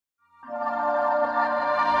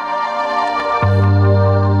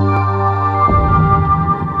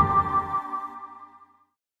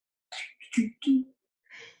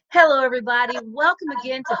everybody. Welcome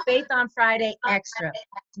again to Faith on Friday Extra.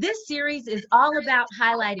 This series is all about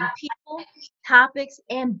highlighting people, topics,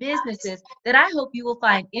 and businesses that I hope you will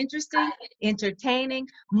find interesting, entertaining,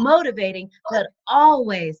 motivating, but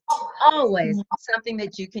always something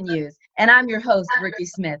that you can use. And I'm your host,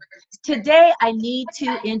 Rikkismith. Today, I need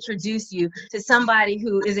to introduce you to somebody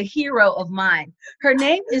who is a hero of mine. Her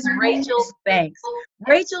name is Rachel Banks.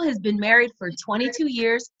 Rachel has been married for 22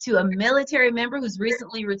 years to a military member who's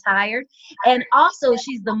recently retired. And also,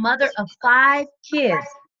 she's the mother of 5 kids.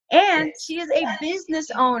 And she is a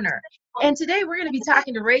business owner. And today we're going to be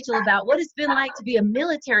talking to Rachel about what it's been like to be a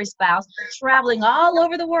military spouse traveling all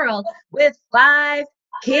over the world with 5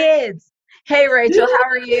 kids. Hey, Rachel, how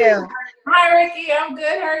are you? Hi, Rikki. I'm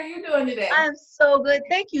good. How are you doing today? I'm so good.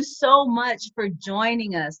 Thank you so much for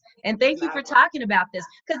joining us. And thank you for talking about this,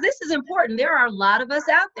 because this is important. There are a lot of us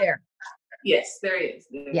out there. Yes, there is.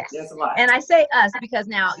 There's a lot. And I say us because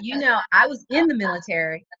now, I was in the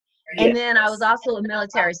military, and then I was also a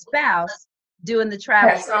military spouse doing the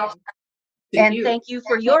travel. And thank you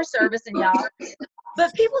for your service and y'all.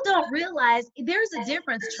 But people don't realize there's a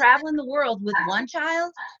difference traveling the world with 1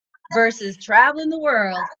 child versus traveling the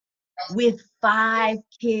world with 5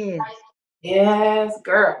 kids. Yes,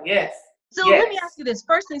 girl. Yes. So let me ask you this.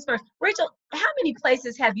 First things first. Rachel, how many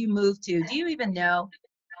places have you moved to? Do you even know?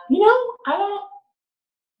 I don't.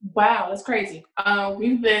 Wow, that's crazy.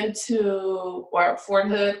 We've been to Fort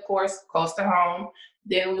Hood, of course, close to home.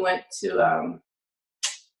 Then we went to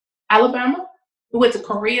Alabama. We went to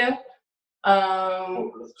Korea,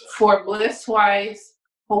 Fort Bliss twice,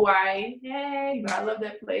 Hawaii. Yay, I love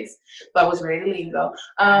that place. But I was ready to leave though.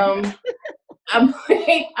 I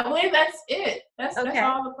believe that's it. That's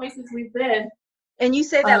all the places we've been. And you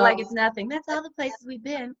say that like it's nothing. That's all the places we've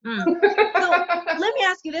been. So let me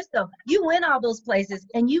ask you this though. You went all those places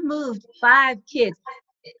and you moved 5 kids.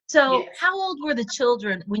 So how old were the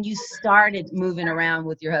children when you started moving around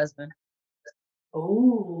with your husband?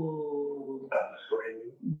 Oh,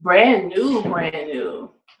 brand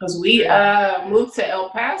new. Because we moved to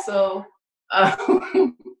El Paso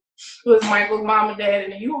with Michael's mom and dad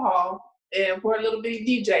in the U-Haul. And for a little bitty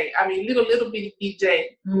DJ, little bitty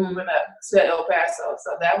DJ moving up to El Paso.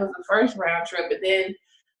 So that was the first round trip. But then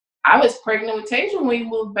I was pregnant with Tasia when we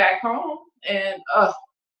moved back home. And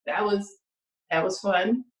that was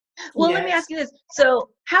fun. Well, let me ask you this. So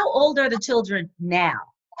how old are the children now?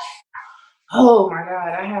 Oh my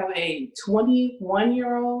God. I have a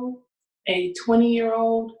 21-year-old, a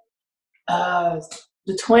 20-year-old.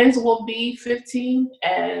 The twins will be 15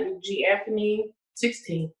 and G. Anthony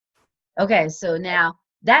 16. Okay, so now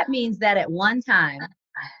that means that at one time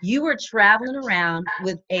you were traveling around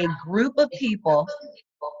with a group of people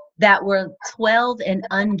that were 12 and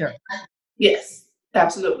under. Yes,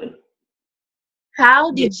 absolutely.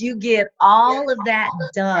 How did you get all of that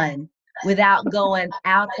done without going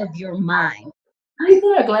out of your mind? I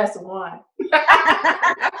got a glass of wine.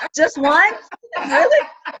 Just one? Really?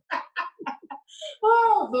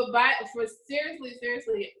 For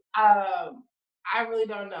seriously, I really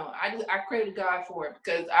don't know. I credit God for it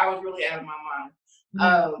because I was really out of my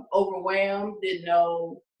mind. Overwhelmed, didn't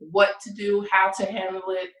know what to do, how to handle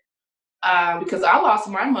it. Because I lost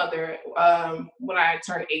my mother when I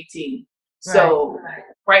turned 18. So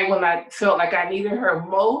right when I felt like I needed her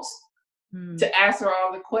most to ask her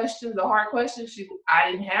all the questions, the hard questions,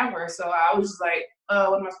 I didn't have her. So I was just like,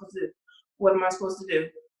 what am I supposed to do? What am I supposed to do?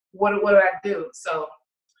 What do I do? So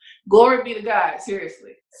glory be to God,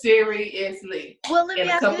 seriously. Well, let me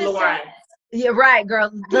ask you this. Wines. Yeah, right, girl.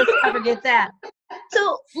 Let's not forget that.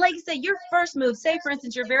 So, like you said, your first move, say for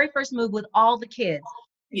instance, your very first move with all the kids.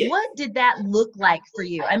 Yes. What did that look like for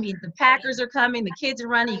you? I mean, the Packers are coming, the kids are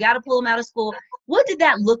running, you got to pull them out of school. What did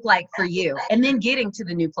that look like for you? And then getting to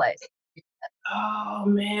the new place. Oh,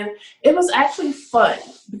 man. It was actually fun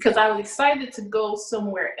because I was excited to go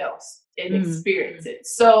somewhere else and experience it.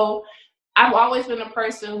 So I've always been a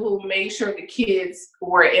person who made sure the kids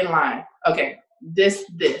were in line. Okay, this,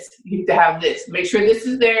 you need to have this. Make sure this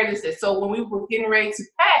is there, this is. So when we were getting ready to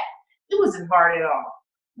pack, it wasn't hard at all.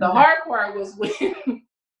 The hard part was when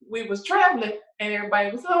we was traveling and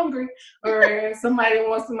everybody was hungry, or somebody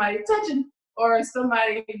wants somebody touching, or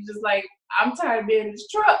somebody just like, I'm tired of being in this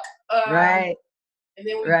truck. Right. And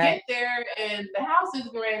then we get there and the house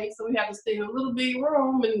isn't ready, so we have to stay in a little big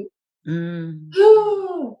room, and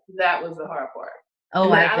that was the hard part.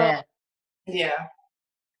 Oh, I bet. Yeah.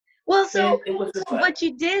 Well, so, but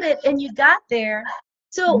you did it and you got there.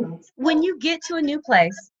 So when you get to a new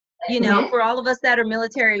place, for all of us that are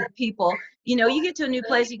military people, you get to a new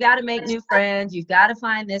place, you got to make new friends. You've got to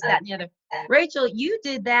find this, that, and the other. Rachel, you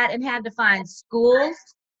did that and had to find schools,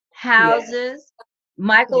 houses.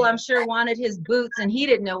 Michael, I'm Yeah. sure, wanted his boots and he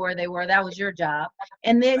didn't know where they were. That was your job.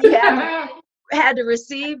 And then you had to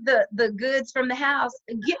receive the goods from the house.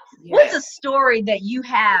 What's a Yes. story that you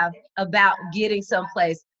have about getting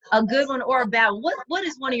someplace? A good one or a bad one? What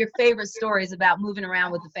is one of your favorite stories about moving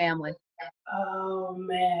around with the family? Oh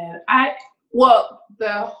man. Well,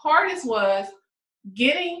 the hardest was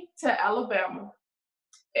getting to Alabama,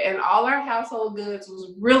 and all our household goods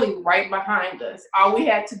was really right behind us. All we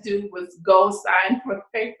had to do was go sign for the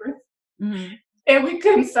papers, Mm-hmm. and we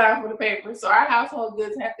couldn't sign for the papers. So our household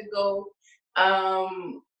goods had to go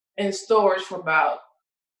in storage for about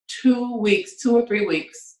 2 weeks, 2 or 3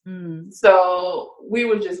 weeks. Mm. So we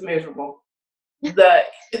were just miserable. The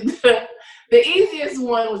the easiest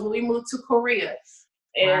one was when we moved to Korea,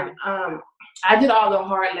 and Wow. I did all the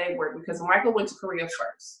hard leg work because Michael went to Korea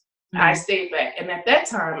first. I Mm. stayed back, and at that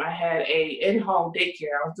time I had a in-home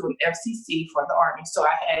daycare. I was doing FCC for the Army, so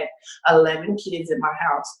I had 11 kids in my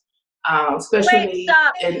house, special Wait, needs,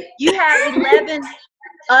 stop. and You had 11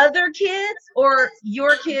 other kids or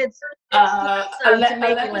your kids plus some to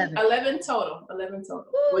make 11, 11? 11 total, 11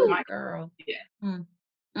 total with Ooh, my girl. yeah. Mm.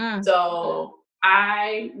 Mm. So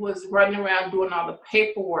I was running around doing all the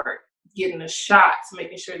paperwork, getting the shots,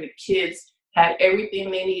 making sure the kids had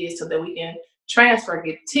everything they needed so that we can transfer,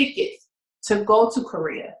 get tickets to go to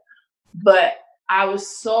Korea. But I was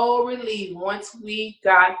so relieved once we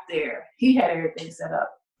got there. He had everything set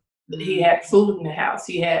up. He Mm. had food in the house.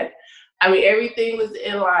 I mean, everything was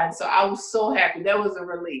in line. So I was so happy. That was a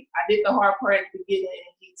relief. I did the hard part at the beginning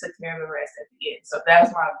and he took care of the rest at the end. So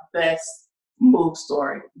that's my best move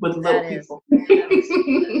story with little That is. people.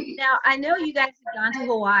 Now, I know you guys had gone to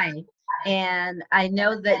Hawaii, and I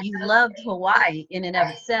know that you loved Hawaii in and of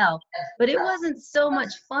itself, but it wasn't so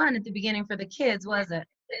much fun at the beginning for the kids, was it?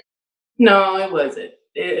 No, it wasn't.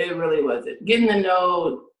 It really wasn't. Getting to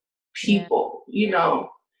know Yeah. people,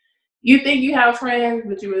 you think you have friends,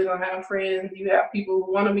 but you really don't have friends. You have people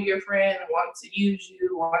who want to be your friend and want to use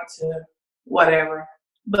you, want to whatever.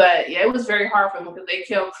 But yeah, it was very hard for them because they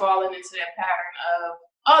kept falling into that pattern of,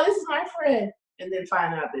 oh, this is my friend, and then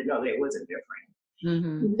find out that no, they wasn't their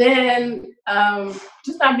Mm-hmm. friend. Then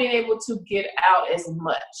just not being able to get out as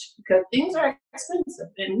much because things are expensive,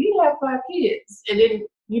 and we have 5 kids, and then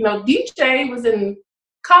DJ was in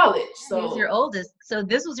college, He was your so oldest. So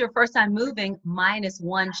this was your first time moving minus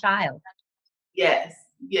one child. yes,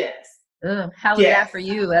 yes, Ugh, how was that yes. for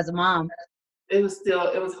you as a mom? It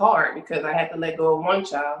was hard because I had to let go of one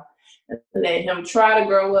child and let him try to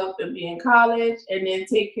grow up and be in college and then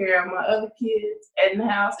take care of my other kids in the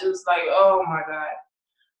house. It was like, oh my God.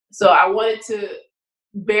 So I wanted to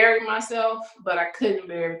bury myself, but I couldn't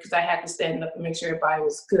bury because I had to stand up and make sure everybody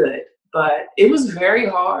was good. But it was very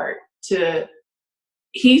hard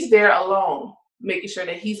he's there alone, making sure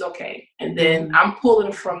that he's okay. And then Mm-hmm. I'm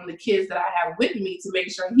pulling from the kids that I have with me to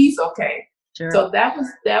make sure he's okay. Sure. So that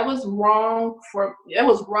was wrong it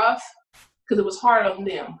was rough because it was hard on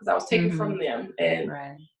them because I was taking Mm-hmm. from them and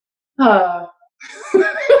Right. uh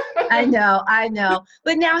I know, I know.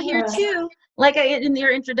 But now here too, like in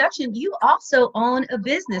your introduction, you also own a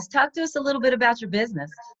business. Talk to us a little bit about your business.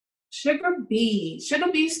 Sugar Bee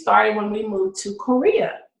started when we moved to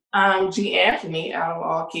Korea. G. Anthony, out of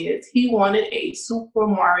all kids, he wanted a Super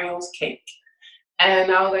Mario's cake.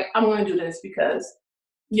 And I was like, I'm going to do this because,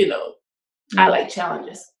 you know, I Mm-hmm. like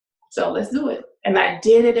challenges. So let's do it. And I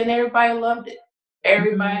did it and everybody loved it. Mm-hmm.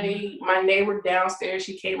 Everybody, my neighbor downstairs,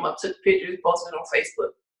 she came up, took pictures, posted on Facebook.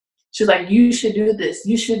 She's like, you should do this.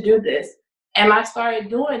 You should do this. And I started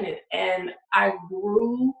doing it and I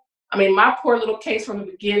grew. I mean, my poor little case from the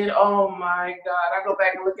beginning, oh my God. I go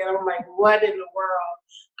back and look at it, I'm like, what in the world?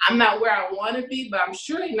 I'm not where I want to be, but I'm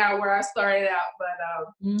surely not where I started out. But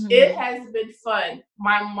it Mm-hmm. has been fun.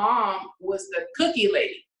 My mom was the cookie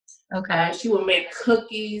lady. Okay. She would make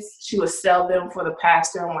cookies. She would sell them for the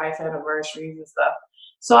pastor and wife anniversaries and stuff.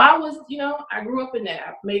 So I grew up in that.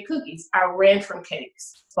 I made cookies. I ran from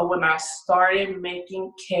cakes. But when I started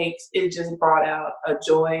making cakes, it just brought out a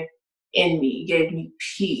joy in me. It gave me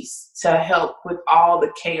peace to help with all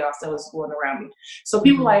the chaos that was going around me. So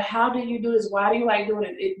people Mm-hmm. like, how do you do this? Why do you like doing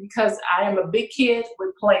it? Because I am a big kid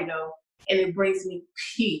with Play-Doh and it brings me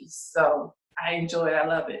peace. So I enjoy it. I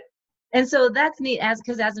love it. And so that's neat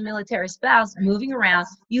because as a military spouse, moving around,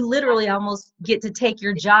 you literally almost get to take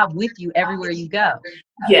your job with you everywhere you go.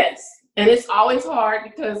 Yes. And it's always hard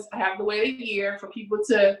because I have to wait a year for people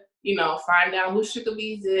to, find out who Sugar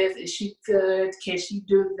Bees is. Is she good? Can she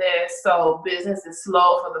do this? So business is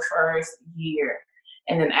slow for the first year.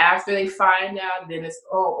 And then after they find out, then it's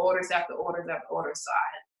orders after orders after orders. So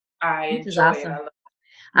I Which is enjoy it. I awesome. love it.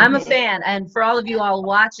 I'm a fan. And for all of you all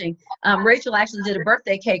watching, Rachel actually did a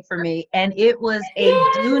birthday cake for me, and it was a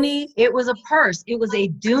Dooney. It was a purse. It was a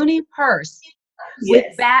Dooney purse with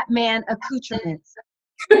Yes. Batman accoutrements.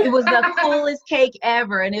 It was the coolest cake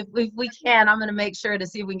ever. And if we can, I'm going to make sure to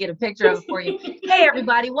see if we can get a picture of it for you. Hey,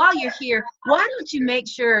 everybody, while you're here, why don't you make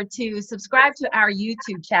sure to subscribe to our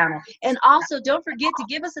YouTube channel? And also, don't forget to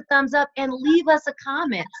give us a thumbs up and leave us a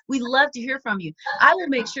comment. We love to hear from you. I will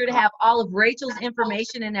make sure to have all of Rachel's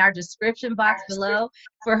information in our description box below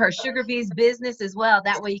for her Sugar Bees business as well.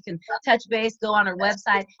 That way you can touch base, go on her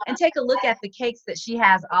website, and take a look at the cakes that she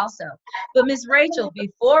has also. But Miss Rachel,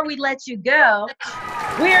 before we let you go,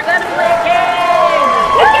 we're going to play a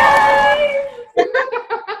game.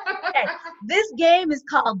 Okay. This game is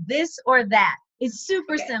called This or That. It's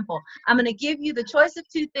super simple. I'm going to give you the choice of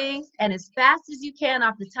two things, and as fast as you can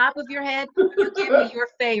off the top of your head, you give me your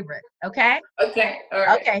favorite. Okay? Okay. All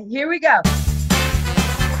right. Okay, here we go.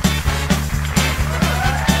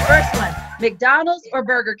 First one, McDonald's or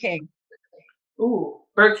Burger King? Ooh,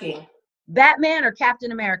 Burger King. Batman or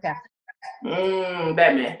Captain America?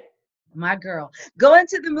 Batman. My girl. Going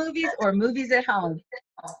to the movies or movies at home?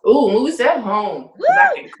 Ooh, movies at home.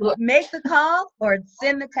 I can cook. Make the call or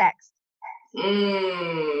send the text?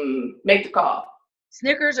 Make the call.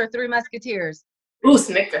 Snickers or Three Musketeers? Ooh,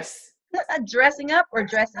 Snickers. Dressing up or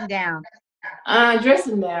dressing down?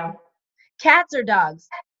 Dressing down. Cats or dogs?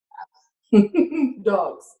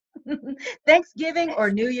 Dogs. Thanksgiving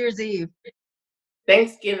or New Year's Eve?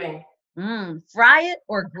 Thanksgiving. Fry it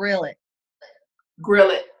or grill it? Grill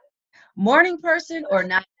it. Morning person or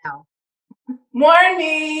night owl?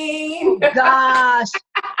 Morning. Gosh.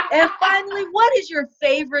 And finally, what is your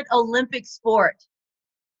favorite Olympic sport?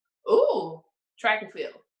 Ooh, track and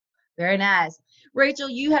field. Very nice. Rachel,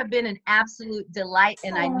 you have been an absolute delight,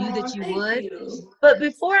 and I knew that you would. You. But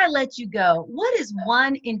before I let you go, what is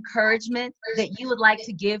one encouragement that you would like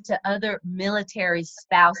to give to other military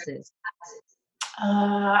spouses?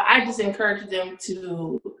 I just encourage them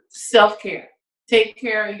to self-care. Take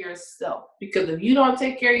care of yourself, because if you don't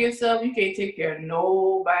take care of yourself, you can't take care of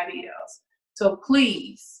nobody else. So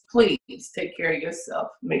please, please take care of yourself.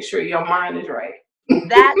 Make sure your mind is right.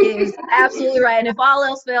 That is absolutely right. And if all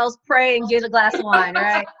else fails, pray and get a glass of wine,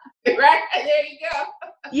 right? Right, there you go.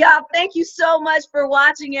 Y'all, thank you so much for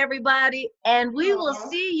watching, everybody. And we will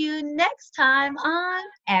see you next time on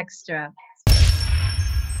Extra.